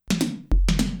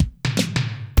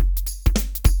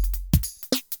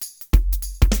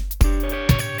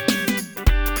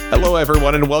Hello,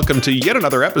 everyone, and welcome to yet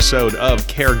another episode of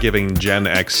Caregiving Gen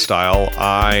X Style.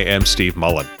 I am Steve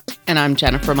Mullen. And I'm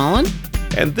Jennifer Mullen.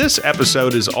 And this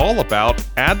episode is all about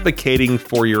advocating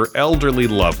for your elderly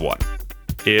loved one.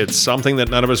 It's something that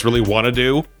none of us really want to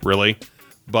do, really,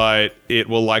 but it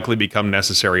will likely become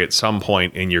necessary at some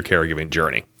point in your caregiving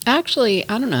journey. Actually,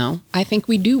 I don't know. I think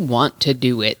we do want to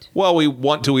do it. Well, we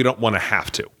want to, we don't want to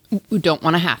have to. We don't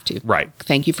want to have to. Right.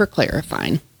 Thank you for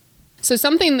clarifying. So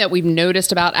something that we've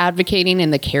noticed about advocating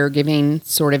in the caregiving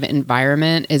sort of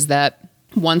environment is that,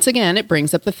 once again, it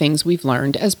brings up the things we've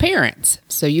learned as parents.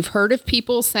 So you've heard of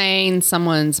people saying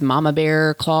someone's mama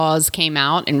bear claws came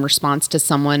out in response to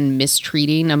someone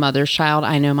mistreating a mother's child.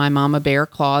 I know my mama bear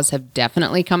claws have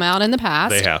definitely come out in the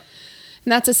past. They have.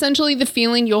 And that's essentially the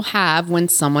feeling you'll have when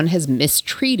someone has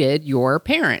mistreated your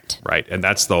parent. Right. And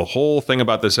that's the whole thing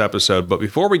about this episode. But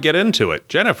before we get into it,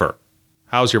 Jennifer,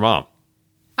 how's your mom?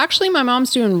 Actually, my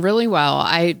mom's doing really well.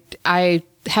 I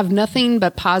have nothing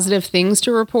but positive things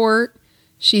to report.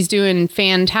 She's doing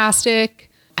fantastic.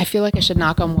 I feel like I should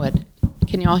knock on wood.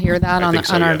 Can y'all hear that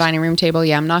on our dining room table?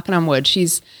 Yeah, I'm knocking on wood.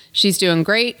 She's doing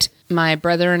great. My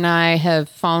brother and I have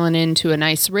fallen into a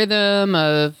nice rhythm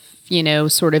of,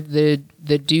 sort of the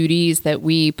duties that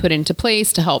we put into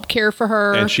place to help care for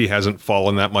her. And she hasn't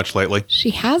fallen that much lately? She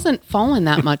hasn't fallen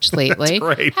that much lately.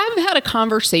 That's great. I've had a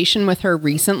conversation with her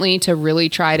recently to really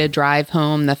try to drive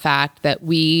home the fact that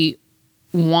we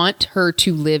want her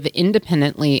to live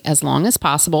independently as long as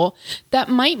possible. That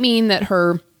might mean that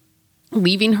her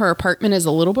leaving her apartment is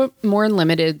a little bit more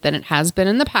limited than it has been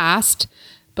in the past.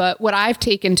 But what I've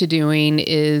taken to doing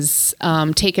is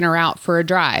taking her out for a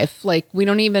drive. Like, we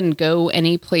don't even go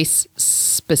any place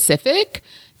specific.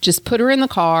 Just put her in the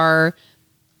car.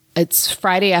 It's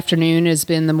Friday afternoon has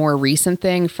been the more recent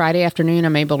thing. Friday afternoon,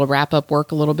 I'm able to wrap up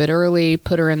work a little bit early,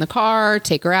 put her in the car,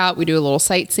 take her out. We do a little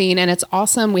sightseeing, and it's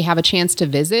awesome. We have a chance to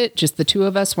visit, just the two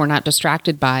of us. We're not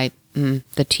distracted by the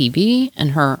TV in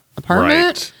her apartment.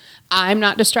 Right. I'm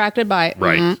not distracted by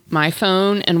my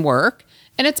phone and work.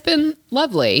 And it's been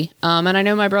lovely. And I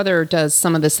know my brother does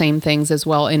some of the same things as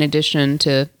well, in addition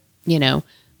to,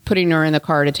 putting her in the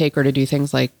car to take her to do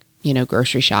things like,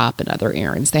 grocery shop and other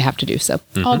errands they have to do. So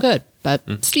all good. But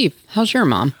Steve, how's your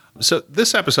mom? So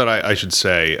this episode, I should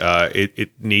say,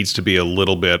 it needs to be a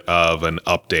little bit of an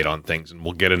update on things, and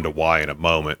we'll get into why in a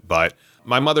moment. But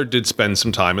my mother did spend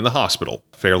some time in the hospital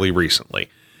fairly recently.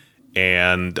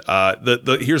 And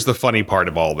here's the funny part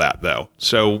of all that, though.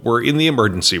 So we're in the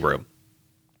emergency room.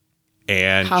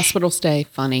 And hospital stay,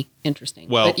 funny, interesting.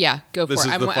 Well, but yeah, go for it.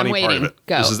 I'm waiting.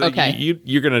 Go. Okay.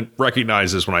 You're going to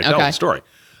recognize this when I tell the story.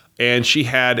 And she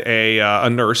had a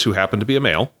nurse who happened to be a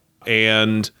male,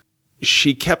 and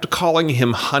she kept calling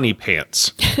him honey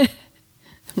pants.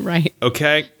 Right.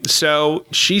 Okay. So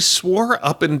she swore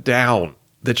up and down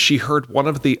that she heard one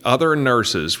of the other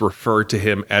nurses refer to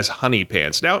him as honey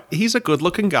pants. Now, he's a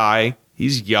good-looking guy.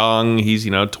 He's young. He's,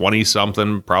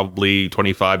 20-something, probably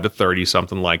 25 to 30,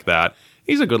 something like that.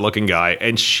 He's a good-looking guy.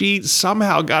 And she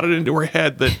somehow got it into her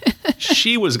head that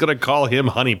she was going to call him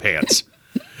honey pants.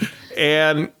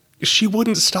 And she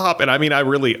wouldn't stop. And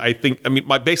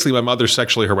basically my mother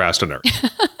sexually harassed a nurse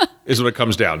is what it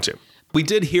comes down to. We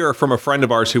did hear from a friend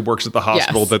of ours who works at the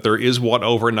hospital that there is one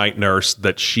overnight nurse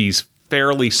that she's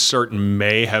fairly certain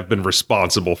may have been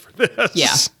responsible for this.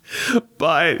 Yeah.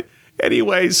 But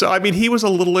anyway, so he was a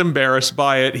little embarrassed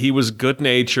by it. He was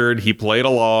good-natured. He played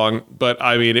along. But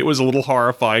it was a little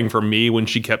horrifying for me when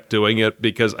she kept doing it,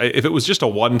 because if it was just a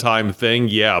one-time thing,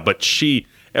 yeah. But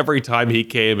every time he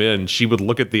came in, she would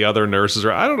look at the other nurses.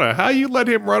 I don't know how you let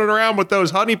him running around with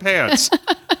those honey pants.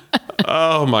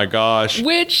 Oh my gosh.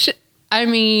 Which,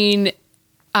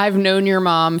 I've known your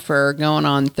mom for going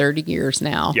on 30 years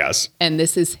now. Yes. And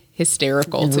this is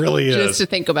hysterical. It really is. Just to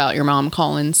think about your mom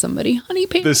calling somebody honey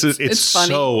pants. It's funny.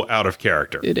 So out of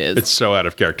character. It is. It's so out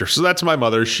of character. So that's my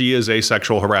mother. She is a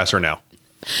sexual harasser now.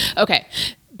 Okay.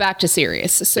 Back to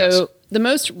serious. So the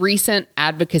most recent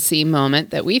advocacy moment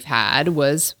that we've had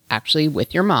was actually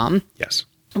with your mom. Yes.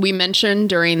 We mentioned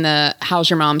during the How's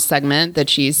Your Mom segment that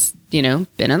she's, been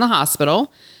in the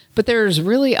hospital. But there's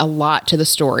really a lot to the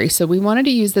story. So we wanted to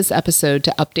use this episode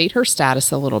to update her status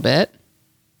a little bit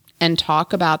and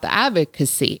talk about the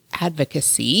advocacy,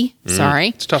 it's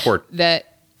a tough word, that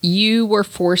you were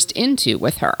forced into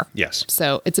with her. Yes.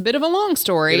 So it's a bit of a long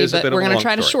story, but we're going to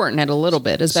try to shorten it a little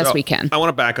bit as best we can. I want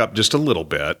to back up just a little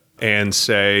bit and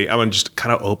say, I want to just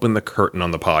kind of open the curtain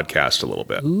on the podcast a little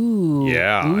bit. Ooh.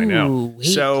 Yeah, I know. Wait.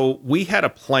 So we had a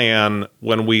plan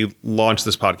when we launched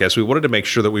this podcast. We wanted to make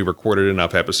sure that we recorded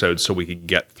enough episodes so we could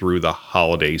get through the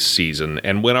holiday season.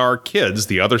 And when our kids,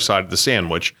 the other side of the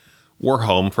sandwich, were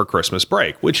home for Christmas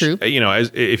break, which, True.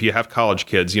 If you have college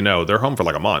kids, they're home for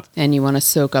like a month. And you want to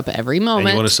soak up every moment.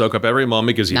 And you want to soak up every moment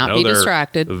because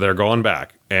they're going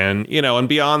back. And, and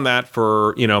beyond that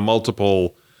for,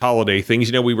 multiple holiday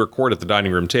things, we record at the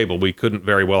dining room table. We couldn't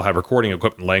very well have recording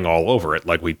equipment laying all over it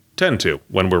like we tend to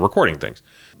when we're recording things.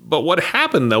 But what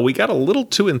happened, though, we got a little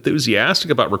too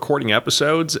enthusiastic about recording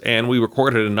episodes, and we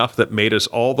recorded enough that made us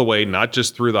all the way, not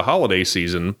just through the holiday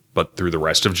season, but through the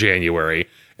rest of January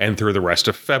and through the rest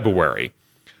of February.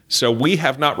 So we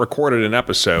have not recorded an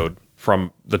episode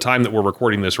from the time that we're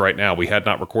recording this right now. We had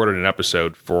not recorded an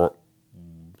episode for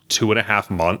 2.5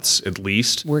 months at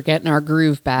least. We're getting our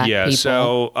groove back, yeah, people.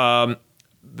 So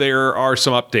there are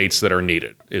some updates that are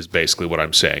needed, is basically what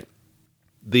I'm saying.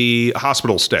 The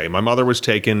hospital stay. My mother was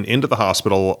taken into the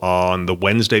hospital on the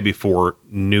Wednesday before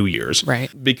New Year's.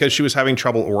 Right. Because she was having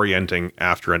trouble orienting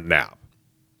after a nap.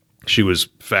 She was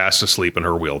fast asleep in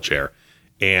her wheelchair.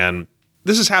 And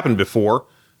this has happened before.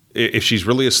 If she's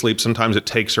really asleep, sometimes it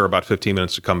takes her about 15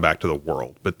 minutes to come back to the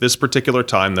world. But this particular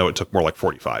time, though, it took more like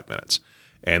 45 minutes.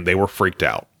 And they were freaked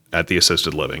out at the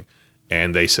assisted living.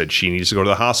 And they said she needs to go to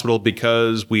the hospital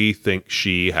because we think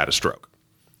she had a stroke.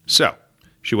 So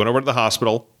she went over to the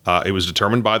hospital. It was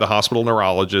determined by the hospital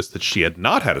neurologist that she had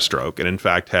not had a stroke and, in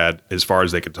fact, had, as far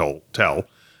as they could tell,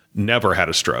 never had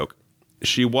a stroke.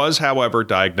 She was, however,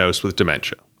 diagnosed with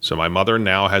dementia. So my mother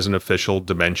now has an official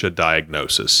dementia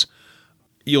diagnosis.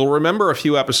 You'll remember a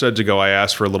few episodes ago, I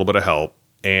asked for a little bit of help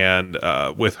and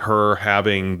with her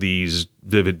having these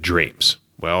vivid dreams.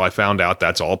 Well, I found out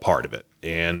that's all part of it.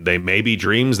 And they may be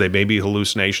dreams, they may be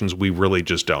hallucinations. We really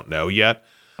just don't know yet.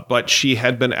 But she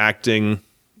had been acting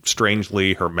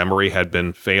strangely. Her memory had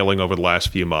been failing over the last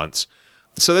few months.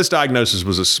 So this diagnosis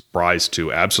was a surprise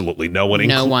to absolutely no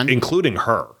one, including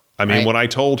her. I mean, When I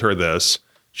told her this,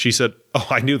 she said, "Oh,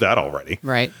 I knew that already."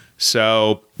 Right.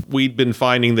 So we'd been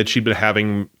finding that she'd been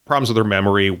having problems with her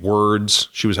memory, words.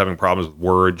 She was having problems with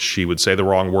words. She would say the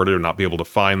wrong word or not be able to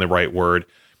find the right word.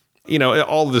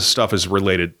 All of this stuff is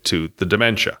related to the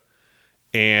dementia.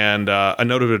 And a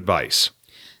note of advice.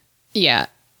 Yeah.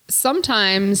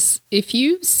 Sometimes if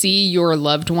you see your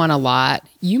loved one a lot,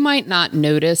 you might not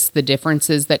notice the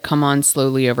differences that come on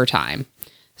slowly over time.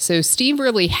 So Steve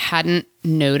really hadn't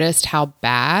noticed how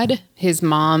bad his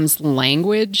mom's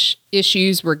language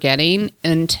issues were getting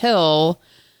until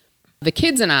the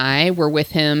kids and I were with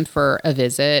him for a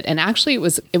visit. And actually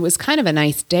it was kind of a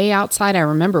nice day outside. I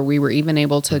remember we were even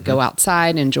able to go outside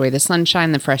and enjoy the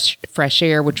sunshine, the fresh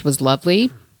air, which was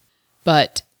lovely.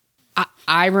 But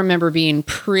I remember being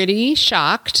pretty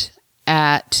shocked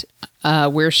at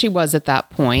where she was at that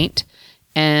point.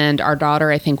 And our daughter,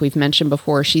 I think we've mentioned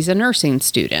before, she's a nursing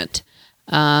student.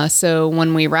 So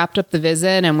when we wrapped up the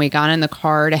visit and we got in the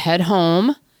car to head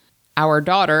home, our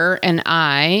daughter and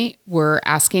I were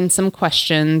asking some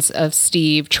questions of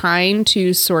Steve, trying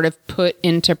to sort of put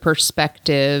into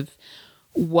perspective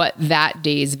what that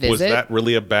day's visit. Was that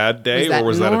really a bad day or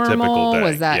was that a typical day?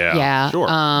 Was that, yeah. Sure.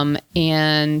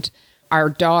 And our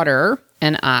daughter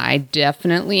and I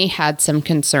definitely had some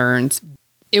concerns.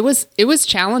 It was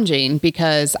challenging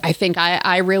because I think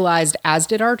I realized, as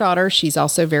did our daughter, she's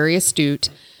also very astute.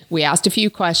 We asked a few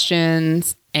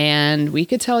questions and we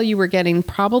could tell you were getting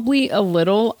probably a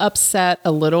little upset,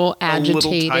 a little agitated. A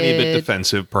little tiny bit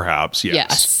defensive, perhaps, yes.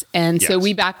 Yes. And so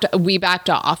we backed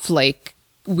off. Like,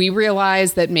 we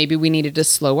realized that maybe we needed to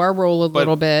slow our roll a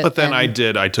little bit. But then I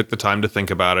took the time to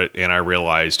think about it and I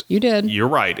realized. You did. You're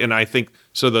right. And I think,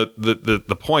 so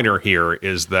the pointer here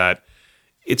is that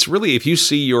it's really, if you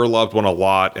see your loved one a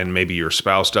lot and maybe your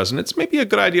spouse doesn't, it's maybe a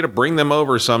good idea to bring them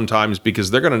over sometimes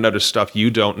because they're going to notice stuff you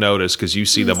don't notice because you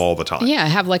see them all the time. Yeah,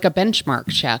 have like a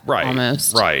benchmark check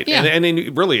almost. Right. Yeah. And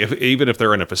then really, even if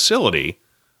they're in a facility,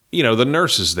 the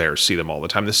nurses there see them all the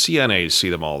time. The CNAs see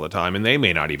them all the time, and they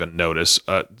may not even notice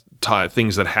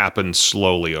things that happen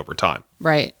slowly over time.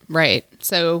 Right.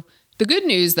 So the good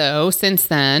news, though, since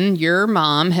then, your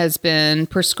mom has been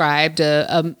prescribed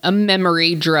a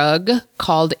memory drug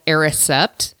called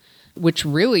Aricept, which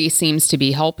really seems to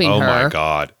be helping her. Oh, my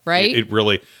God. Right? It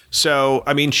really. So,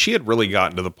 I mean, she had really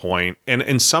gotten to the point,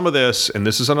 and some of this, and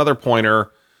this is another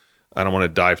pointer, I don't want to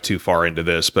dive too far into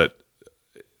this, but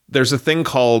there's a thing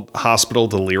called hospital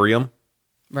delirium.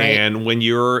 Right. And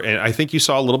and I think you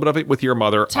saw a little bit of it with your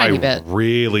mother. Tiny bit.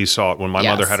 Really saw it when my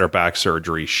mother had her back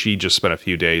surgery. She just spent a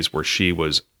few days where she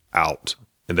was out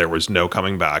and there was no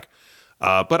coming back.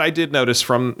 But I did notice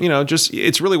from,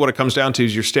 it's really what it comes down to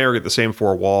is you're staring at the same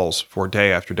four walls for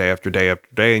day after day after day after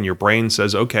day. And your brain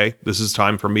says, okay, this is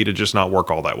time for me to just not work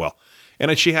all that well.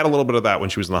 And she had a little bit of that when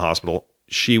she was in the hospital.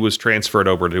 She was transferred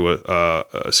over to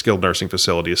a skilled nursing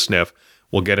facility, a SNF,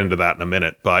 We'll get into that in a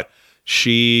minute. But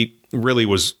she really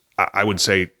was, I would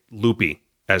say, loopy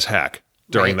as heck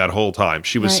during that whole time.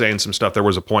 She was saying some stuff. There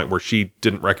was a point where she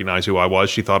didn't recognize who I was.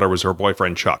 She thought I was her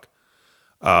boyfriend, Chuck.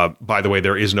 By the way,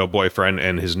 there is no boyfriend,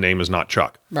 and his name is not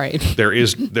Chuck. Right. There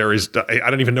is. I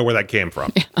don't even know where that came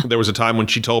from. Yeah. There was a time when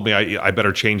she told me I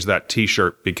better change that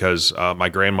T-shirt because my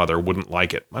grandmother wouldn't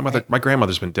like it. My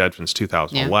grandmother's been dead since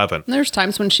 2011. Yeah. There's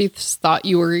times when she thought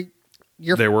you were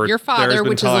your father,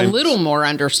 which is a little more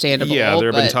understandable. Yeah,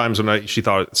 there have been times when she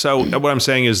thought. So what I'm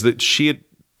saying is that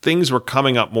things were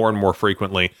coming up more and more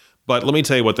frequently. But let me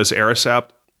tell you what, this Aricept,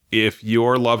 if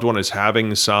your loved one is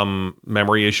having some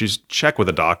memory issues, check with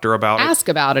a doctor about it. Ask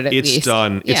about it at least.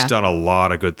 It's done a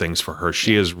lot of good things for her.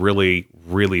 She is really,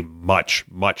 really much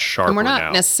sharper now. And we're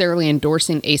not necessarily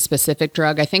endorsing a specific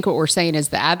drug. I think what we're saying is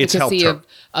the advocacy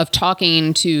of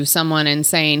talking to someone and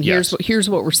saying, here's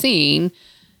what we're seeing.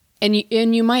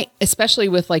 And you might, especially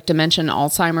with like dementia and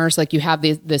Alzheimer's, like you have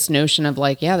this notion of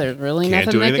like, there's really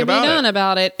nothing that can be done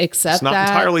about it except it's not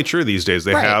entirely true these days.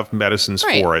 They have medicines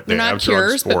for it. They have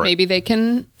cures, but maybe they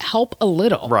can help a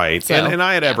little. Right. So, and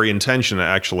I had every intention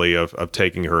actually of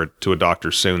taking her to a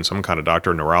doctor soon, some kind of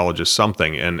doctor, neurologist,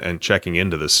 something, and checking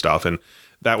into this stuff. And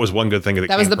that was one good thing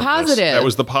that was the positive. That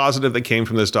was the positive that came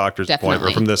from this doctor's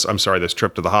appointment, or from this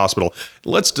trip to the hospital.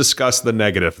 Let's discuss the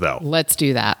negative, though. Let's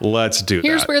do that.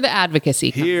 Here's where the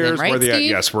advocacy comes in, right, Steve?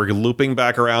 Yes, we're looping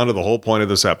back around to the whole point of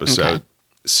this episode. Okay.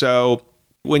 So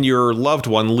when your loved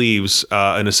one leaves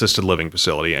an assisted living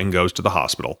facility and goes to the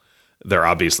hospital, they're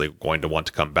obviously going to want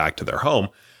to come back to their home.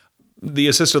 The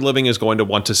assisted living is going to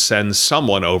want to send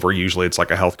someone over, usually it's like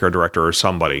a healthcare director or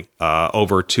somebody,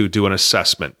 over to do an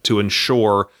assessment to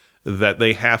ensure that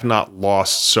they have not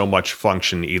lost so much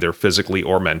function, either physically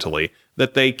or mentally,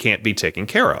 that they can't be taken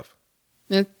care of.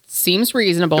 It seems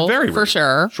reasonable, for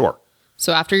sure. Sure.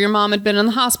 So after your mom had been in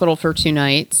the hospital for 2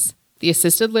 nights, the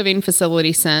assisted living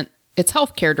facility sent its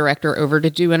healthcare director over to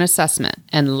do an assessment.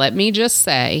 And let me just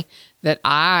say that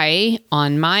I,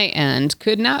 on my end,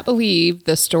 could not believe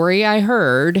the story I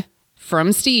heard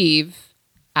from Steve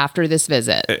after this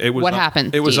visit. What happened,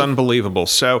 Steve? It was unbelievable.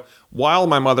 So while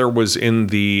my mother was in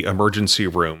the emergency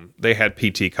room, they had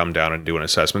PT come down and do an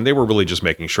assessment. They were really just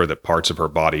making sure that parts of her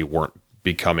body weren't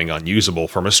becoming unusable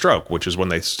from a stroke, which is when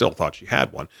they still thought she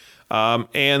had one.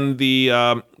 And the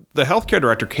healthcare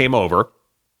director came over,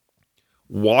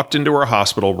 walked into her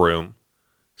hospital room,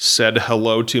 said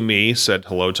hello to me, said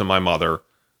hello to my mother,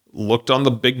 looked on the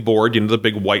big board, the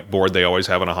big white board they always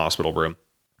have in a hospital room,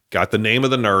 got the name of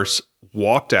the nurse,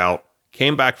 walked out,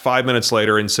 came back 5 minutes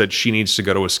later and said she needs to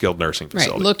go to a skilled nursing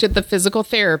facility. Right. Looked at the physical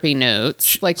therapy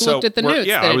notes, looked at the notes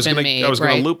that had been made. I was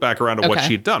going to loop back around to what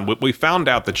she had done. What we found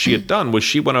out that she had done was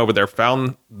she went over there,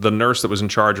 found the nurse that was in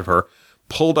charge of her,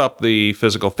 pulled up the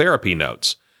physical therapy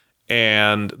notes.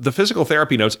 And the physical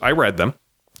therapy notes, I read them.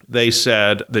 They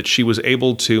said that she was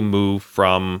able to move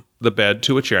from the bed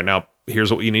to a chair. Now,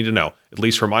 here's what you need to know. At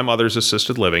least for my mother's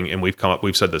assisted living, and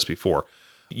we've said this before,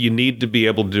 you need to be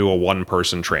able to do a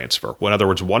one-person transfer. In other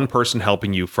words, one person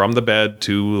helping you from the bed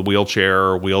to a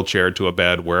wheelchair to a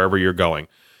bed, wherever you're going.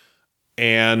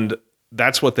 And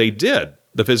that's what they did.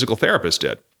 The physical therapist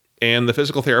did. And the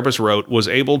physical therapist was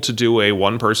able to do a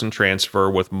one-person transfer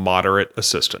with moderate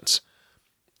assistance.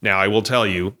 Now, I will tell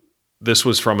you, this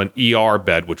was from an ER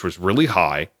bed, which was really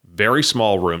high, very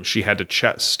small room. She had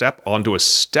to step onto a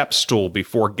step stool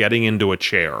before getting into a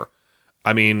chair.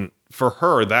 I mean, for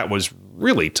her, that was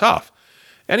really tough.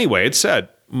 Anyway, it said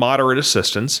moderate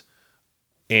assistance,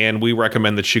 and we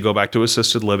recommend that she go back to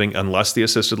assisted living unless the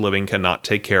assisted living cannot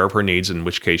take care of her needs, in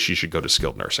which case she should go to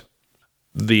skilled nursing.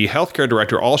 The healthcare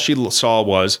director, all she saw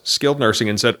was skilled nursing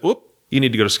and said, "Oop, you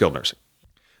need to go to skilled nursing."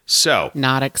 So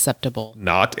not acceptable.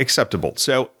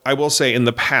 So I will say in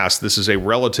the past, this is a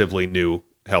relatively new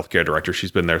healthcare director.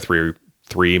 She's been there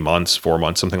 3 months, 4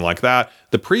 months, something like that.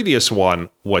 The previous one,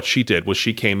 what she did was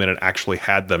she came in and actually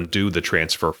had them do the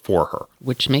transfer for her.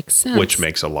 Which makes sense. Which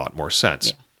makes a lot more sense.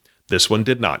 Yeah. This one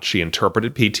did not. She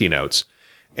interpreted PT notes.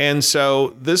 And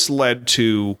so this led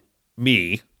to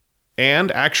me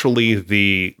and actually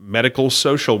the medical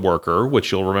social worker,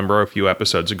 which you'll remember a few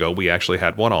episodes ago, we actually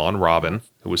had one on, Robin,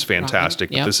 who was fantastic.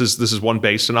 Robin, yep. This is one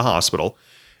based in a hospital.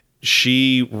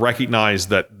 She recognized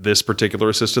that this particular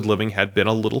assisted living had been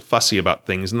a little fussy about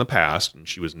things in the past, and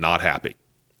she was not happy.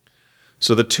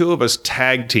 So the two of us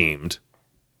tag teamed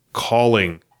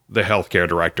calling the healthcare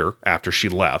director after she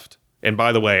left. And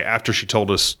by the way, after she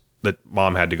told us that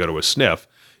mom had to go to a sniff,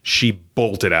 she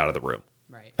bolted out of the room.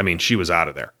 Right. I mean, she was out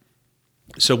of there.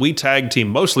 So we tag team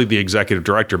mostly the executive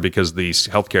director because the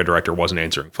healthcare director wasn't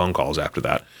answering phone calls after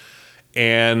that.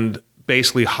 And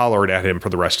basically hollered at him for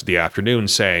the rest of the afternoon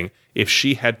saying if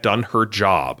she had done her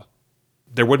job,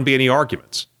 there wouldn't be any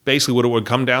arguments. Basically, what it would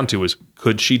come down to is,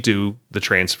 could she do the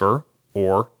transfer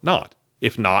or not?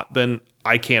 If not, then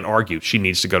I can't argue. She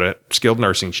needs to go to skilled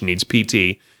nursing. She needs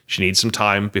PT. She needs some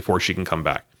time before she can come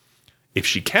back. If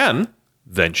she can,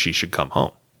 then she should come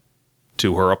home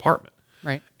to her apartment.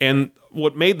 Right. And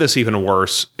what made this even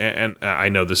worse, and I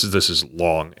know this is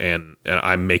long, and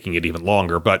I'm making it even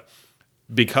longer, but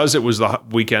because it was the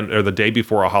weekend or the day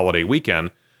before a holiday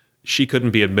weekend, she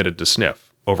couldn't be admitted to SNF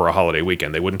over a holiday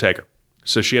weekend. They wouldn't take her.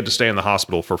 So she had to stay in the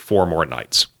hospital for 4 more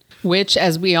nights. Which,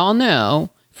 as we all know,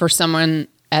 for someone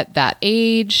at that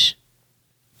age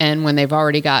and when they've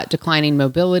already got declining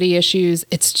mobility issues,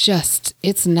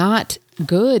 it's not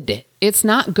good. It's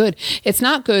not good. It's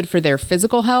not good for their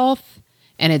physical health,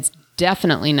 and it's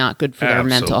definitely not good for their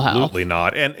mental health. Absolutely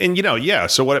not.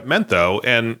 And so what it meant though,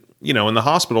 and in the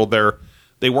hospital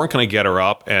they weren't going to get her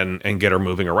up and get her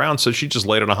moving around, so she just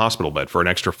laid on a hospital bed for an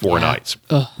extra 4 nights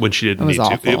when she didn't need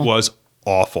to. It was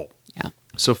awful. Yeah.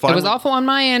 So finally, it was awful on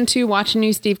my end too, watching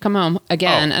you, Steve, come home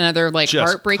again. Another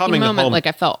heartbreaking moment. Like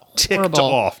I felt horrible. Ticked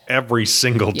off every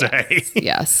single day.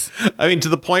 Yes. I mean, to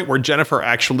the point where Jennifer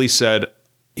actually said,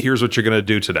 here's what you're going to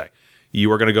do today. You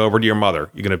are going to go over to your mother.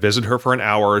 You're going to visit her for an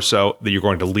hour or so. Then you're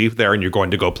going to leave there and you're going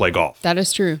to go play golf. That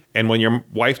is true. And when your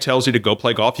wife tells you to go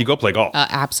play golf, you go play golf.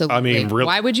 Absolutely. I mean, really,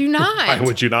 why would you not? Why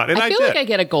would you not? And I feel like I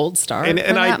get a gold star for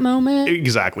that moment.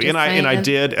 Exactly. And I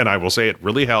did. And I will say it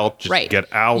really helped. Just get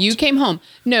out. You came home.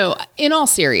 No, in all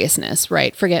seriousness,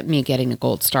 right? Forget me getting a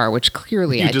gold star, which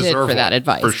clearly I did for that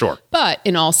advice. For sure. But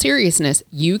in all seriousness,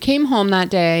 you came home that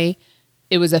day.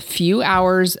 It was a few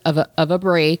hours of a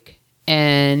break.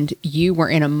 And you were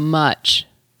in a much,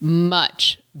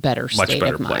 much better state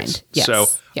of mind. Yes. So,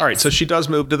 all right. So she does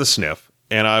move to the SNF.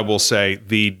 And I will say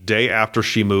the day after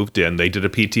she moved in, they did a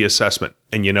PT assessment.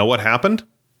 And you know what happened?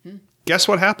 Guess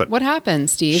what happened? What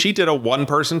happened, Steve? She did a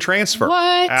 1-person transfer.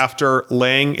 What? After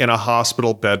laying in a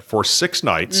hospital bed for 6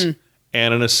 nights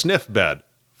and in a SNF bed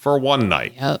for 1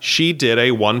 night. Yep. She did a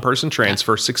 1-person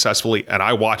transfer successfully. And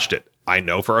I watched it. I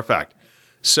know for a fact.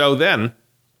 So then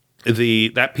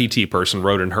that PT person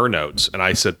wrote in her notes, and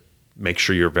I said, make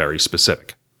sure you're very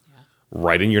specific. Yeah.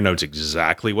 Write in your notes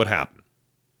exactly what happened.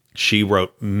 She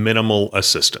wrote minimal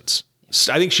assistance.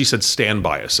 I think she said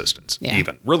standby assistance,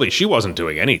 even. Really, she wasn't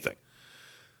doing anything.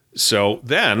 So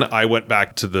then I went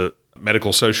back to the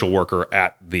medical social worker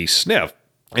at the SNF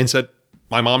and said,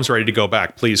 my mom's ready to go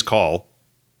back. Please call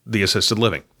the assisted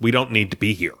living. We don't need to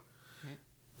be here.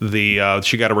 Okay.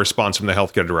 She got a response from the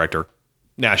healthcare director.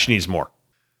 Nah, she needs more.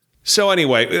 So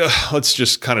anyway, let's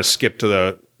just kind of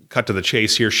cut to the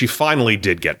chase here. She finally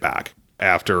did get back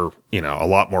after, a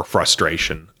lot more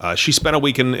frustration. She spent a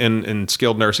week in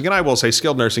skilled nursing. And I will say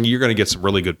skilled nursing, you're going to get some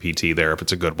really good PT there if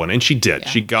it's a good one. And she did. Yeah,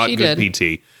 she got good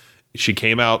PT. She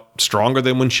came out stronger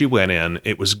than when she went in.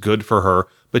 It was good for her,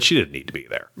 but she didn't need to be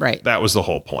there. Right. That was the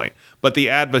whole point. But the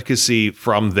advocacy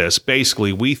from this,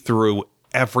 basically, we threw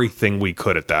everything we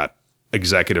could at that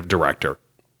executive director.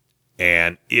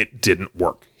 And it didn't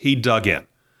work. He dug in.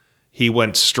 He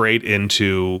went straight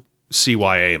into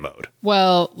CYA mode.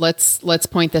 Well, let's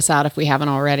point this out if we haven't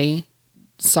already.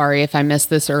 Sorry if I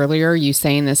missed this earlier, you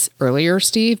saying this earlier,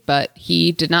 Steve, but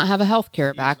he did not have a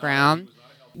healthcare background.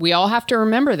 We all have to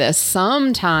remember this.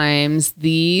 Sometimes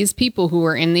these people who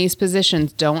are in these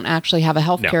positions don't actually have a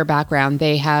healthcare background.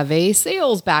 They have a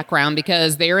sales background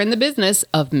because they're in the business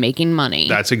of making money.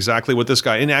 That's exactly what this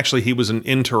guy, and actually he was an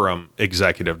interim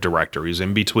executive director. He's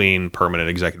in between permanent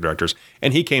executive directors,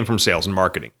 and he came from sales and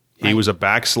marketing. He was a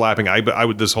backslapping. I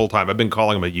would this whole time, I've been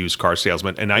calling him a used car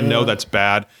salesman, and I know that's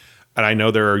bad, and I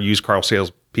know there are used car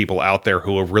sales people out there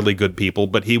who are really good people,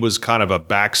 but he was kind of a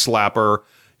backslapper.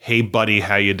 Hey, buddy,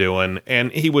 how you doing?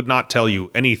 And he would not tell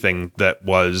you anything that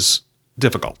was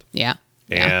difficult. Yeah.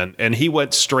 And he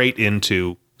went straight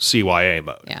into CYA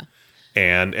mode. Yeah.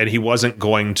 And he wasn't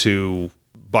going to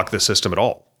buck the system at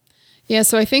all. Yeah,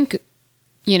 so I think,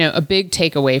 a big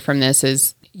takeaway from this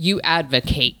is you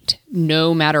advocate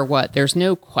no matter what. There's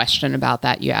no question about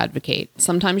that. You advocate.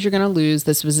 Sometimes you're going to lose.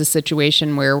 This was a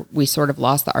situation where we sort of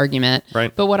lost the argument.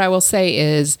 Right. But what I will say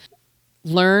is,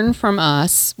 learn from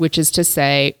us, which is to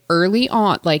say early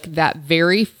on, like that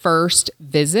very first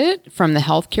visit from the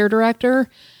healthcare director,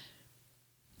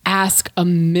 ask a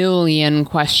million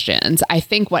questions. I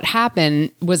think what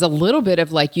happened was a little bit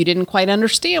of like, you didn't quite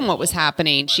understand what was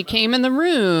happening. She came in the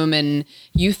room and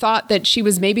you thought that she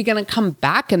was maybe going to come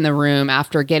back in the room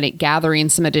after gathering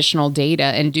some additional data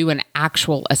and do an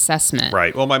actual assessment.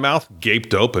 Right. Well, my mouth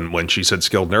gaped open when she said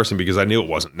skilled nursing because I knew it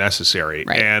wasn't necessary.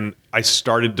 Right. And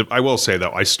I will say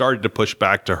though, I started to push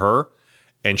back to her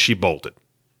and she bolted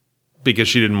because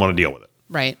she didn't want to deal with it.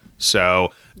 Right.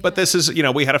 So, but this is,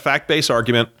 we had a fact-based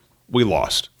argument. We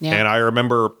lost. Yeah. And I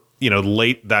remember,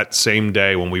 late that same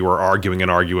day when we were arguing,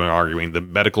 the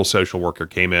medical social worker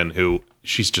came in who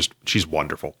she's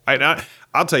wonderful.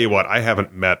 I'll tell you what, I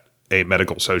haven't met a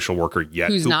medical social worker yet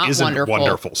who isn't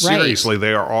wonderful. Right. Seriously,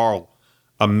 they are all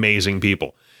amazing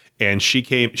people. And she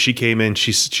came in,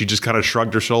 she just kind of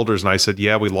shrugged her shoulders and I said,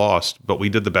 yeah, we lost, but we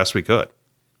did the best we could.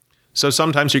 So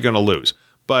sometimes you're going to lose.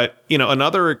 But,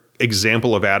 another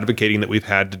example of advocating that we've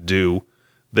had to do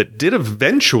that did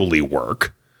eventually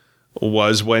work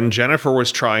was when Jennifer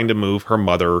was trying to move her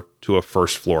mother to a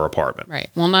first floor apartment. Right.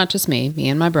 Well, not just me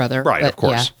and my brother. Right, but of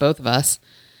course. Yeah, both of us.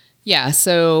 Yeah.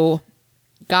 So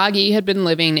Gagi had been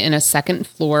living in a second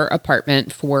floor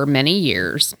apartment for many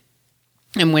years.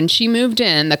 And when she moved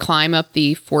in, the climb up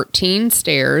the 14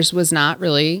 stairs was not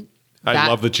really... I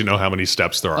love that you know how many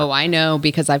steps there are. Oh, I know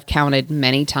because I've counted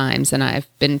many times and I've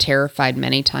been terrified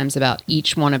many times about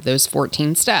each one of those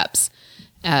 14 steps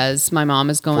as my mom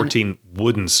is going... 14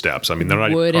 wooden steps. I mean, they're not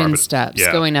even wooden carbon. steps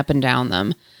going up and down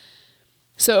them.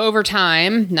 So over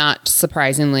time, not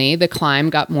surprisingly, the climb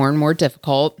got more and more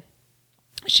difficult.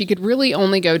 She could really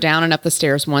only go down and up the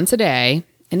stairs once a day.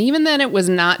 And even then, it was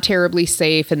not terribly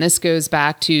safe. And this goes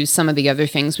back to some of the other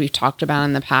things we've talked about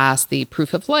in the past, the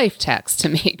proof of life text to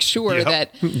make sure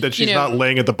that she's not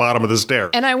laying at the bottom of the stair.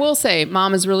 And I will say,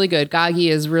 Mom is really good. Gagi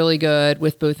is really good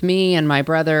with both me and my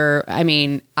brother. I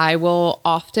mean, I will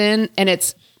often, and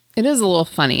it is a little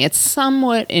funny. It's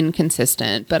somewhat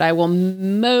inconsistent, but I will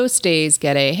most days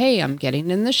get hey, I'm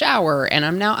getting in the shower and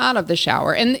I'm now out of the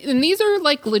shower. And these are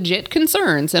like legit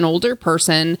concerns. An older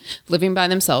person living by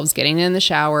themselves, getting in the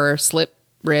shower, slip,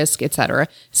 risk, etc.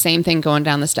 Same thing going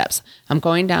down the steps. I'm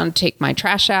going down to take my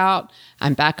trash out.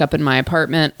 I'm back up in my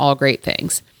apartment, all great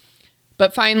things.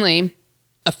 But finally,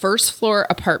 a first floor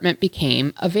apartment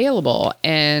became available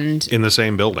and in the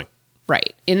same building.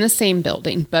 Right, in the same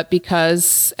building. But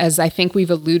because, as I think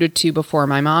we've alluded to before,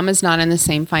 my mom is not in the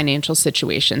same financial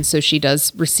situation, so she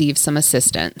does receive some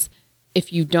assistance.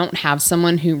 If you don't have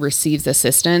someone who receives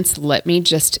assistance, let me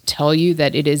just tell you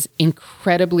that it is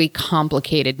incredibly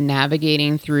complicated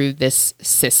navigating through this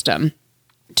system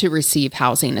to receive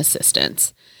housing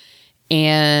assistance.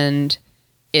 And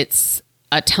it's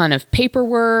a ton of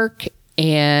paperwork.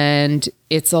 And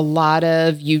it's a lot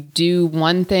of you do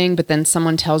one thing, but then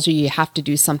someone tells you have to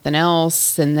do something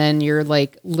else. And then you're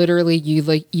like, literally,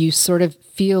 you sort of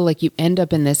feel like you end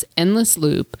up in this endless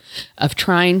loop of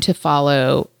trying to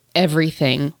follow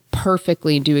everything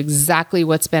perfectly, do exactly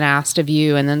what's been asked of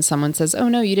you. And then someone says, oh,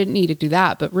 no, you didn't need to do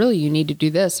that, but really you need to do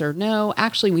this. Or no,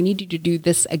 actually, we need you to do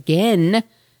this again.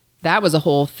 That was a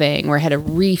whole thing where I had to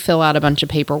refill out a bunch of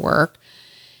paperwork.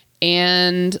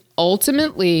 And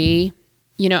ultimately,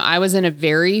 I was in a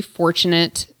very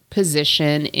fortunate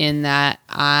position in that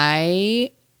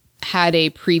I had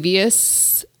a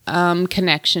previous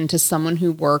connection to someone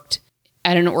who worked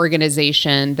at an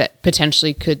organization that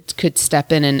potentially could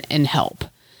step in and help.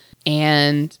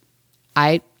 And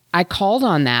I called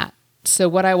on that. So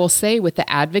what I will say with the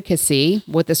advocacy,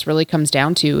 what this really comes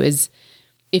down to is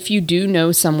if you do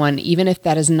know someone, even if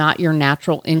that is not your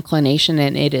natural inclination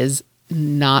and it is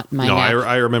not my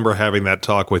I remember having that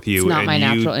talk with you. It's not my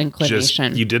natural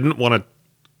inclination. You didn't want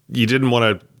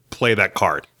to play that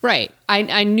card. Right.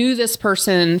 I knew this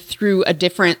person through a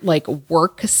different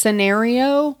work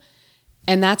scenario,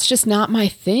 and that's just not my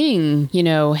thing.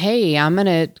 Hey, I'm going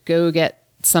to go get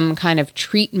some kind of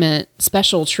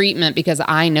special treatment because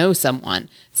I know someone.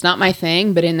 It's not my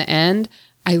thing, but in the end,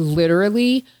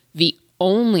 the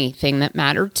only thing that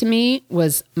mattered to me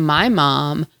was my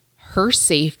mom, her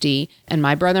safety, and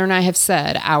my brother and I have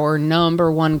said our number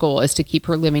one goal is to keep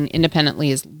her living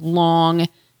independently as long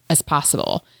as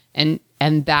possible. And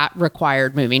that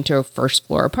required moving to a first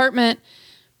floor apartment.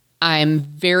 I'm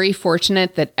very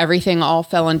fortunate that everything all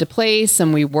fell into place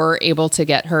and we were able to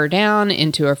get her down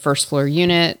into a first floor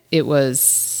unit.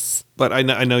 But I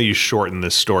know you shortened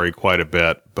this story quite a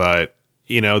bit, but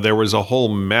there was a whole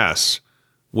mess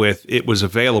with it was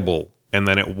available and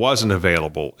then it wasn't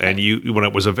available. And when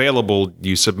it was available,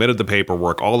 you submitted the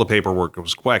paperwork. All the paperwork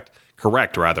was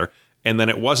correct, and then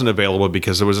it wasn't available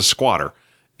because there was a squatter.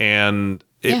 And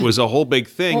it was a whole big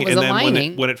thing. Well, it was and then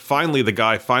aligning. when the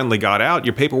guy finally got out,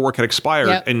 your paperwork had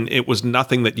expired and it was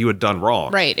nothing that you had done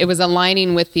wrong. Right. It was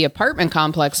aligning with the apartment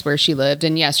complex where she lived.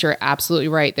 And yes, you're absolutely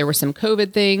right. There were some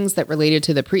COVID things that related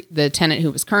to the tenant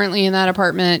who was currently in that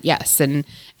apartment. Yes. And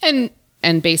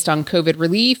based on COVID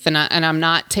relief, and I'm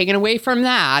not taking away from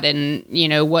that, and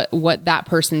what that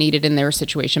person needed in their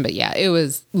situation. But yeah, it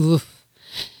was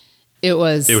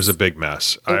a big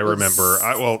mess. I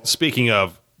remember. Speaking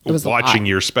of watching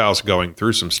your spouse going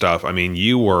through some stuff, I mean,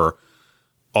 you were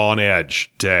on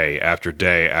edge day after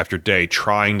day after day,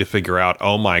 trying to figure out,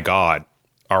 oh my God,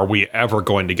 are we ever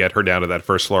going to get her down to that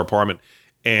first floor apartment?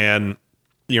 And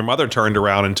your mother turned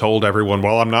around and told everyone,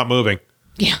 well, I'm not moving.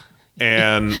 Yeah.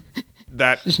 And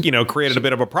that, created a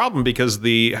bit of a problem because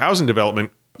the housing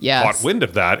development caught wind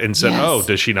of that and said, oh,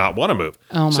 does she not want to move?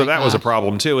 So that was a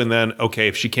problem too. And then, okay,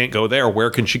 if she can't go there, where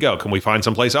can she go? Can we find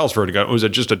someplace else for her to go? It was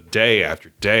just a day after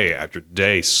day after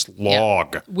day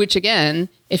slog. Yeah. Which again,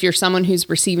 if you're someone who's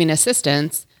receiving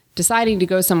assistance, deciding to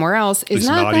go somewhere else is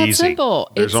not that easy. Simple.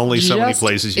 There's only so many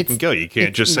places you can go. You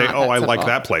can't just say, oh, I like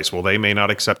that place. Well, they may not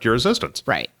accept your assistance.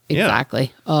 Right. Exactly.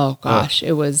 Yeah. Oh gosh.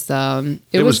 It was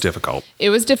difficult. It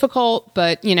was difficult,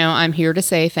 but I'm here to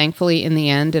say, thankfully, in the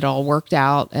end, it all worked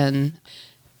out.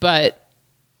 But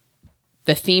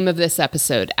the theme of this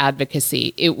episode,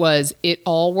 advocacy, it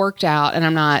all worked out.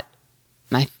 And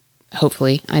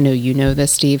hopefully, I know you know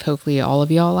this, Steve. Hopefully all of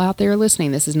y'all out there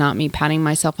listening, this is not me patting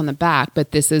myself on the back,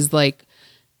 but this is like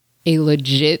a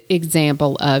legit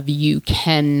example of you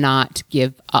cannot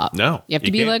give up. No. You have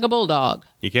to be like a bulldog.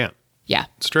 You can't. Yeah.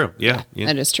 It's true. Yeah.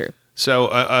 That is true.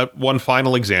 So one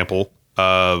final example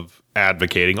of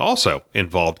advocating also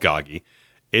involved Gagi.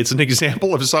 It's an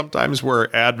example of sometimes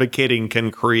where advocating can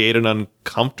create an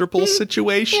uncomfortable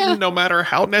situation, no matter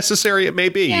how necessary it may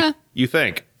be, you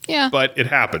think. Yeah. But it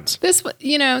happens. This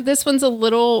one's a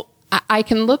little, I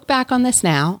can look back on this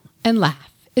now and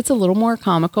laugh. It's a little more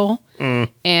comical.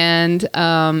 And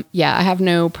I have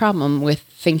no problem with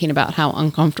thinking about how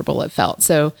uncomfortable it felt.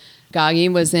 So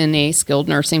Gagi was in a skilled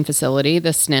nursing facility, the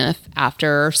SNF,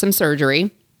 after some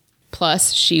surgery.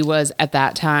 Plus, she was at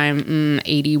that time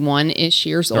 81-ish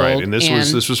years old. Right, and this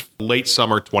was late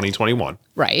summer 2021.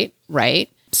 Right.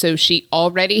 So she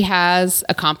already has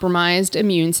a compromised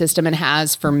immune system and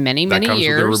has for many, many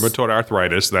years. That comes with the rheumatoid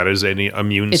arthritis. That is an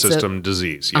immune system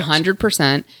disease. Yes.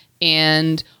 100%.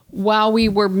 And while we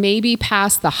were maybe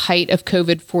past the height of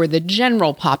COVID for the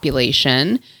general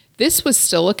population, this was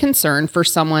still a concern for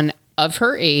someone of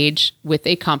her age with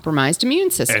a compromised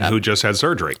immune system. And who just had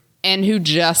surgery.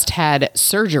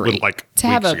 To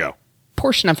have a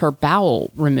portion of her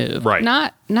bowel removed. Right.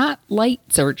 Not light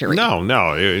surgery.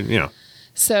 No.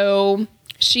 So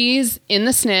she's in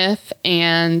the SNF,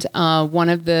 and one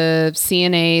of the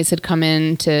CNAs had come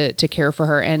in to care for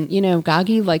her. And,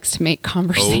 Gagi likes to make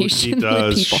conversation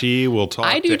with people. She will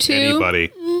talk to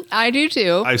anybody. I do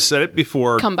too. I've said it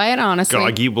before. Come by it honestly.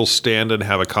 Gagi will stand and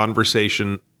have a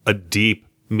conversation, a deep,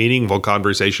 meaningful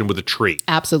conversation with a tree.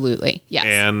 Absolutely. Yes.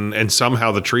 And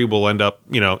somehow the tree will end up,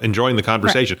 enjoying the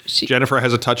conversation. Right. Jennifer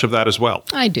has a touch of that as well.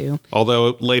 I do.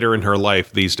 Although later in her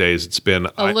life these days, it's been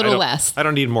a little less. I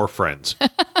don't need more friends.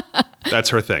 That's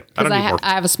her thing. I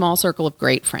have a small circle of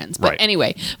great friends. But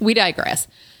anyway, we digress.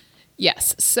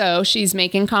 Yes. So she's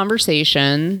making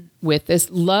conversation with this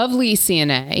lovely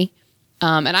CNA.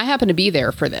 And I happened to be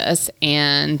there for this.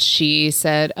 And she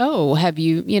said, oh, have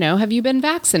you been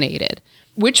vaccinated?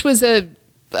 Which was a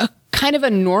kind of a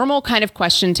normal kind of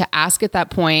question to ask at that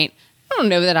point. I don't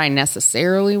know that I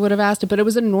necessarily would have asked it, but it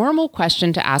was a normal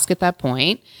question to ask at that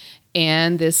point.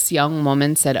 And this young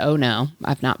woman said, oh, no,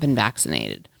 I've not been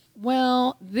vaccinated.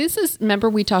 Well, remember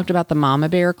we talked about the mama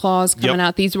bear claws coming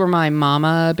out? These were my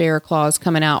mama bear claws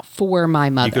coming out for my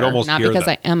mother. You could almost not hear because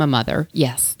that. I am a mother.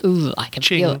 Yes. Ooh, I can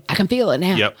feel it. I can feel it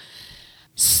now. Yep.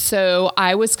 So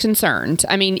I was concerned.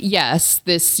 I mean, yes,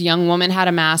 this young woman had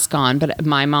a mask on, but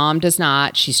my mom does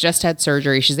not. She's just had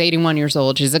surgery. She's 81 years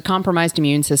old. She's a compromised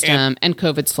immune system, and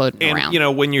COVID's floating around.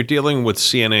 When you're dealing with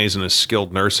CNAs in a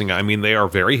skilled nursing, I mean, they are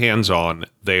very hands-on.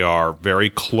 They are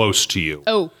very close to you.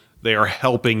 Oh. They are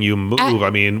helping you move,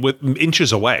 with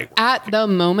inches away. At the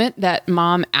moment that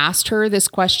mom asked her this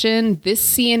question,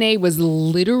 this CNA was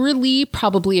literally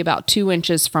probably about 2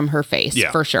 inches from her face,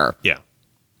 for sure. Yeah.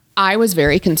 I was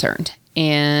very concerned,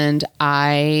 and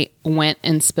I went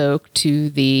and spoke to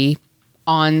the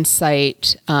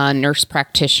on-site nurse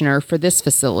practitioner for this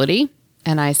facility,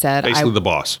 and I said... Basically the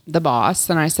boss. The boss,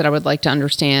 and I said, I would like to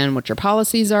understand what your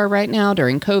policies are right now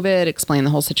during COVID, explain the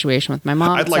whole situation with my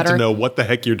mom, I'd like to know what the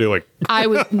heck you're doing. I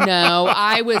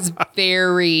was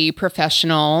very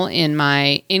professional in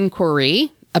my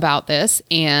inquiry, about this.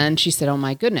 And she said, oh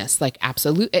my goodness, like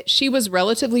absolutely. She was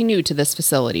relatively new to this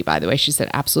facility, by the way. She said,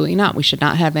 absolutely not. We should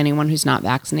not have anyone who's not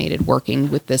vaccinated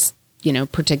working with this,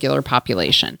 particular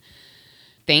population.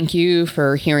 Thank you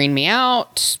for hearing me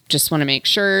out. Just want to make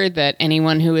sure that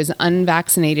anyone who is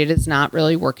unvaccinated is not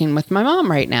really working with my mom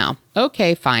right now.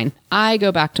 Okay, fine. I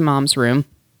go back to mom's room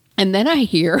and then I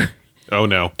hear oh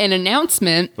no, an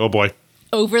announcement. Oh boy.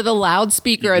 Over the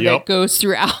loudspeaker that goes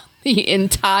throughout the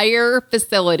entire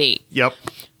facility. Yep.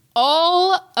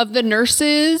 All of the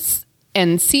nurses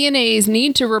and CNAs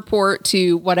need to report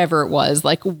to whatever it was,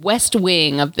 like West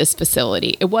Wing of this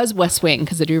facility. It was West Wing,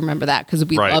 because I do remember that, because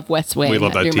we love West Wing. We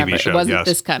love that TV show, it wasn't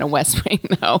this kind of West Wing,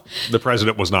 though. The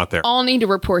president was not there. All need to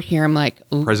report here. I'm like,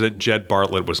 ooh. President Jed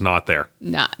Bartlett was not there.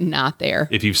 Not there.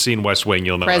 If you've seen West Wing,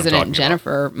 you'll know President what I'm talking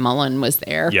Jennifer about. Mullen was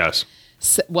there. Yes.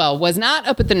 Was not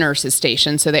up at the nurses'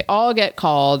 station, so they all get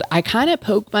called. I kind of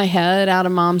poke my head out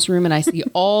of mom's room, and I see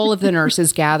all of the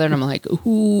nurses gathered. I'm like,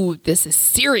 ooh, this is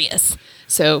serious.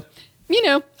 So,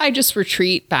 I just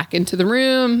retreat back into the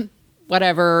room,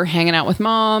 whatever, hanging out with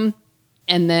mom.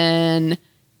 And then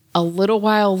a little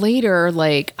while later,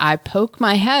 like, I poke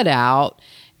my head out,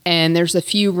 and there's a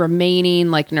few remaining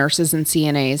like nurses and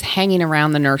CNAs hanging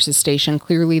around the nurses station.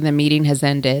 Clearly the meeting has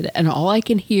ended. And all I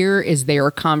can hear is their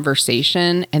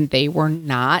conversation, and they were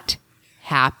not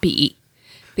happy.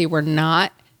 They were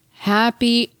not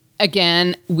happy.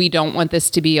 Again, we don't want this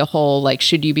to be a whole, like,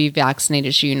 should you be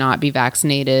vaccinated? Should you not be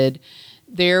vaccinated?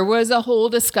 There was a whole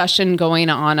discussion going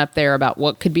on up there about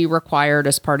what could be required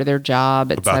as part of their job,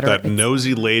 et about cetera. That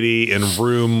nosy lady in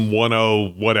room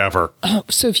 10 whatever. Oh,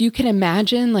 so if you can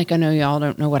imagine, like, I know y'all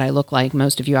don't know what I look like.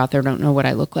 Most of you out there don't know what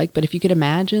I look like. But if you could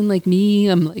imagine, like me,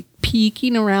 I'm like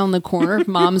peeking around the corner of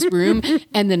mom's room,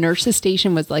 and the nurse's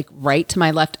station was like right to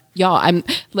my left. Y'all, I'm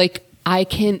like,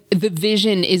 the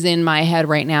vision is in my head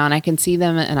right now, and I can see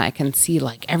them, and I can see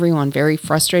like everyone very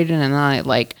frustrated. And then I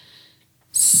like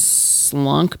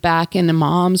slunk back into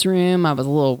mom's room. I was a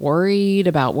little worried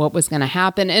about what was going to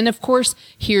happen. And of course,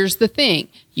 here's the thing.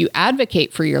 You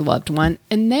advocate for your loved one,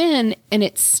 and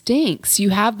it stinks.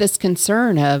 You have this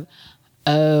concern of,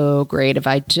 oh, great, if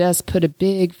I just put a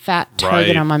big fat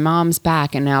target on my mom's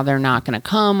back and now they're not going to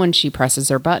come when she presses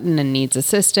her button and needs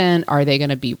assistance, are they going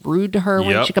to be rude to her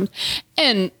when she comes?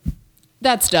 And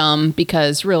that's dumb,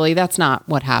 because really that's not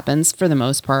what happens for the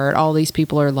most part. All these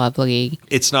people are lovely.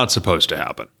 It's not supposed to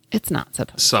happen. It's not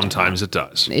supposed to. Sometimes it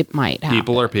does. It might happen.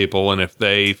 People are people, and if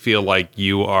they feel like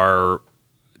you are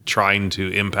trying to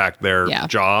impact their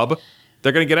job,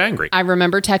 they're going to get angry. I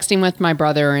remember texting with my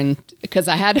brother, and because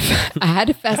I had to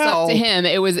fess up to him.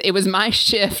 It was my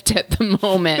shift at the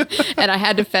moment, and I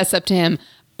had to fess up to him.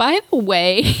 By the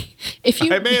way,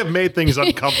 I may have made things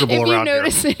uncomfortable around here.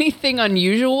 If you notice anything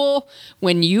unusual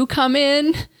when you come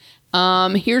in,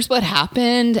 here's what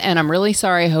happened, and I'm really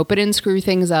sorry. I hope it didn't screw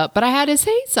things up, but I had to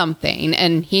say something.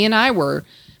 And he and I were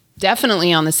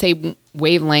definitely on the same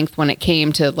wavelength when it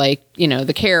came to, like,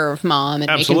 the care of mom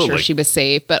and making sure she was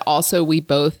safe. But also we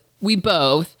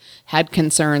both had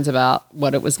concerns about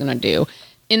what it was going to do.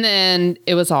 In the end,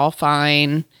 it was all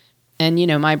fine. And,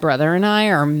 my brother and I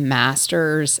are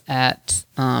masters at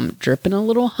dripping a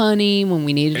little honey when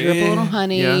we need to drip a little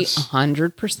honey. Yes.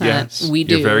 100%. Yes. We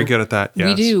do. You're very good at that. Yes.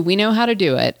 We do. We know how to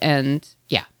do it. And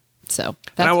yeah, so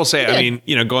that's and I will say, I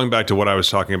mean, going back to what I was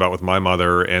talking about with my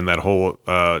mother and that whole,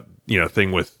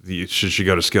 thing with should she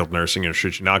go to skilled nursing or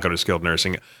should she not go to skilled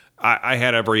nursing? I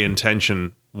had every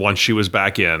intention once she was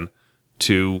back in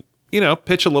to,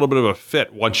 pitch a little bit of a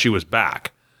fit once she was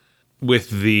back.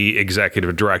 With the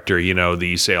executive director,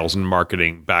 the sales and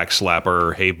marketing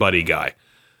backslapper, hey buddy guy.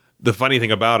 The funny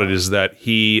thing about it is that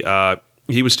he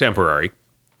was temporary.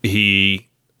 He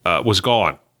was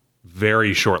gone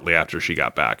very shortly after she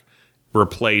got back,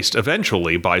 replaced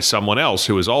eventually by someone else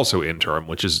who is also interim,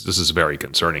 this is very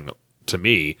concerning to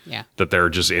me. Yeah. That they're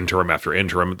just interim after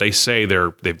interim. They say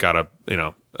they've got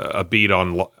a beat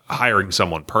on hiring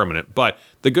someone permanent, but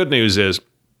the good news is,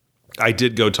 I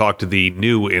did go talk to the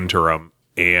new interim,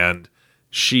 and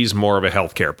she's more of a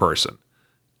healthcare person.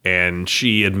 And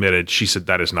she said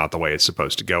that is not the way it's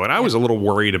supposed to go. And I was a little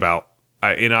worried about,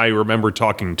 and I remember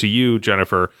talking to you,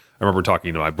 Jennifer. I remember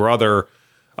talking to my brother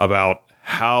about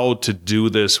how to do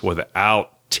this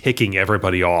without ticking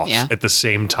everybody off at the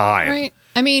same time. Right.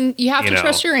 I mean, you have to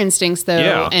trust your instincts, though.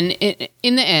 Yeah. And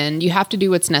in the end, you have to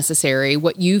do what's necessary,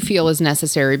 what you feel is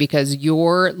necessary, because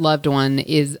your loved one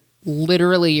is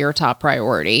literally your top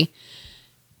priority.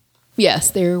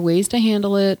 Yes, there are ways to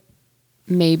handle it.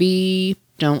 Maybe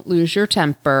don't lose your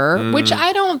temper, which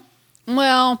I don't.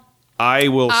 Well, I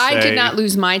will say I did not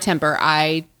lose my temper.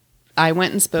 I I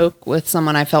went and spoke with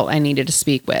someone I felt I needed to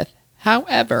speak with.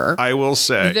 However, I will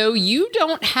say, though you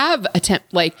don't have a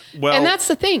temper, and that's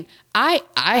the thing. I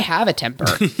have a temper.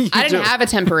 I didn't have a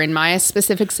temper in my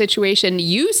specific situation.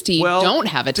 You, Steve, don't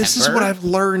have a temper. This is what I've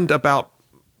learned about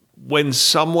when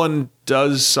someone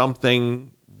does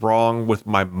something wrong with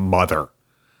my mother.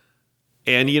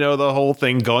 And, the whole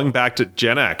thing going back to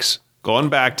Gen X, going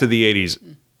back to the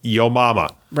 80s, yo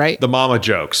mama. Right. The mama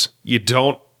jokes. You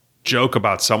don't joke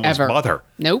about someone's mother.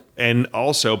 Nope. And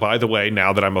also, by the way,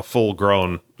 now that I'm a full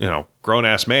grown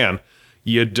ass man,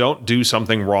 you don't do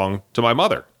something wrong to my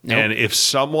mother. Nope. And if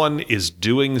someone is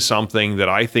doing something that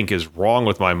I think is wrong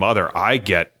with my mother, I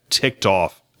get ticked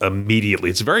off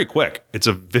immediately. It's very quick. It's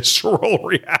a visceral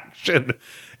reaction.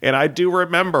 And I do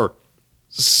remember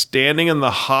standing in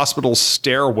the hospital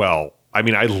stairwell. I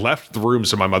mean, I left the room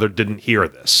so my mother didn't hear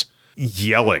this,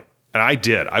 yelling. And I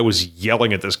did. I was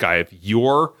yelling at this guy. If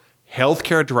your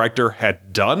healthcare director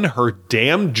had done her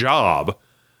damn job,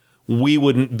 we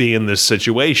wouldn't be in this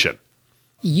situation.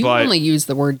 You only used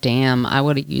the word damn. I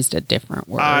would have used a different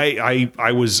word.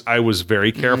 I was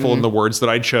very careful in the words that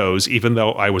I chose, even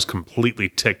though I was completely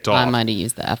ticked off. I might have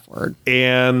used the F word.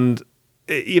 And,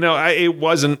 it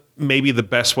wasn't maybe the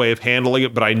best way of handling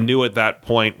it, but I knew at that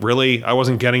point, really, I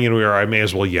wasn't getting anywhere. I may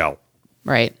as well yell.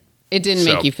 Right. It didn't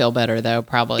make you feel better, though,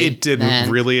 probably. It didn't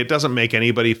really. It doesn't make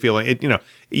anybody feel it.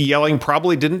 Yelling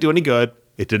probably didn't do any good.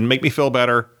 It didn't make me feel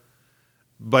better,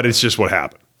 but it's just what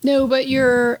happened. No, but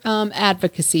your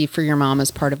advocacy for your mom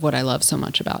is part of what I love so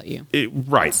much about you.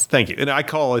 Right. Thank you. And I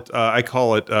call it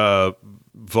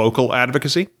vocal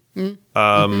advocacy.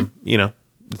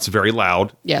 It's very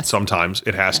loud. Yes. Sometimes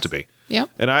it has to be. Yeah.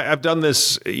 And I've done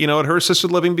this, at her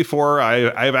assisted living before.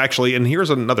 I've actually, and here's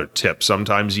another tip.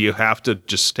 Sometimes you have to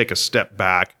just take a step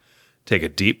back, take a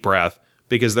deep breath,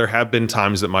 because there have been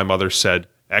times that my mother said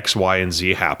X, Y, and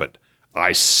Z happened.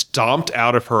 I stomped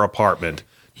out of her apartment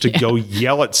to go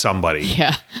yell at somebody.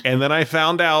 Yeah. And then I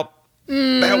found out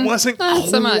that wasn't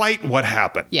quite what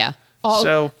happened. Yeah.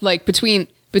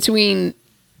 Between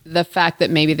the fact that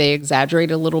maybe they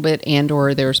exaggerate a little bit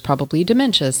or there's probably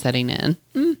dementia setting in.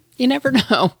 You never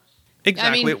know.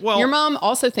 Exactly. I mean, your mom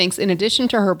also thinks, in addition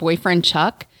to her boyfriend,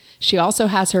 Chuck, she also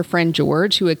has her friend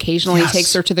George, who occasionally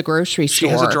takes her to the grocery store.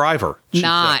 She has a driver.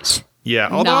 Yeah.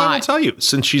 Although I will tell you,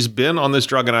 since she's been on this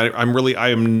drug, and I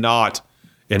am not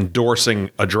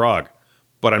endorsing a drug,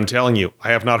 but I'm telling you,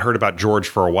 I have not heard about George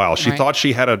for a while. She thought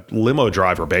she had a limo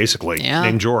driver, basically,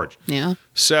 named George. Yeah.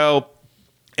 So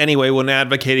anyway, when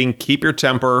advocating, keep your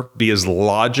temper, be as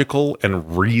logical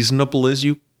and reasonable as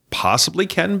you possibly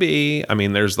can be. I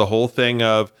mean, there's the whole thing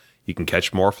of you can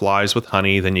catch more flies with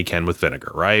honey than you can with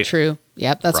vinegar, right? True.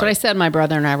 Yep. That's what I said. My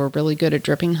brother and I were really good at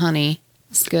dripping honey.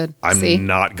 It's good. I'm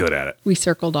not good at it. We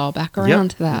circled all back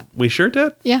around to that. We sure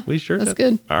did. Yeah. We sure did. That's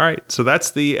good. All right. So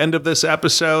that's the end of this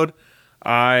episode.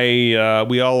 We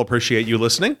all appreciate you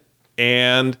listening.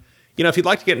 And, if you'd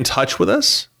like to get in touch with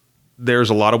us, there's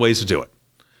a lot of ways to do it.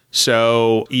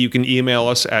 So you can email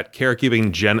us at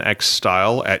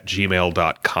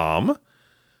caregivinggenxstyle@gmail.com.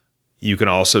 You can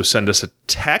also send us a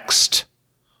text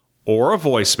or a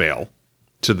voicemail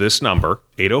to this number,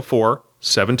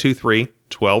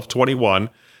 804-723-1221.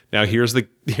 Now, here's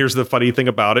the funny thing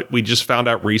about it. We just found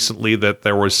out recently that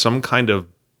there was some kind of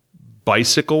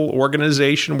bicycle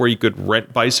organization where you could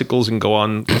rent bicycles and go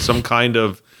on some kind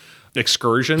of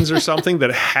excursions or something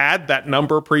that had that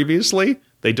number previously.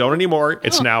 They don't anymore.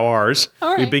 It's now ours.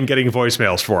 All right. We've been getting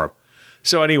voicemails for them.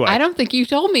 So anyway. I don't think you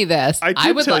told me this. I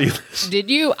did tell you this. Did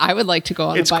you? I would like to go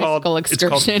on a bicycle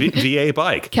excursion. It's called VA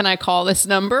Bike. Can I call this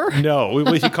number? No.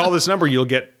 If you call this number, you'll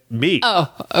get me.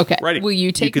 Oh, okay. Right. Will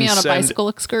you take me on a bicycle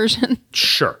excursion?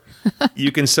 Sure.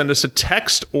 You can send us a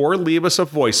text or leave us a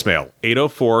voicemail,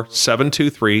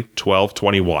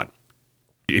 804-723-1221.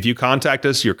 If you contact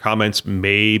us, your comments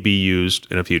may be used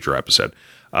in a future episode.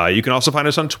 You can also find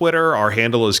us on Twitter. Our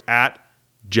handle is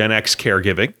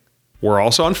 @GenXCaregiving. We're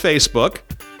also on Facebook.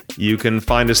 You can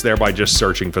find us there by just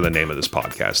searching for the name of this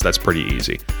podcast. That's pretty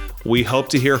easy. We hope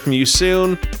to hear from you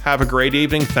soon. Have a great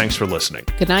evening. Thanks for listening.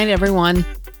 Good night, everyone.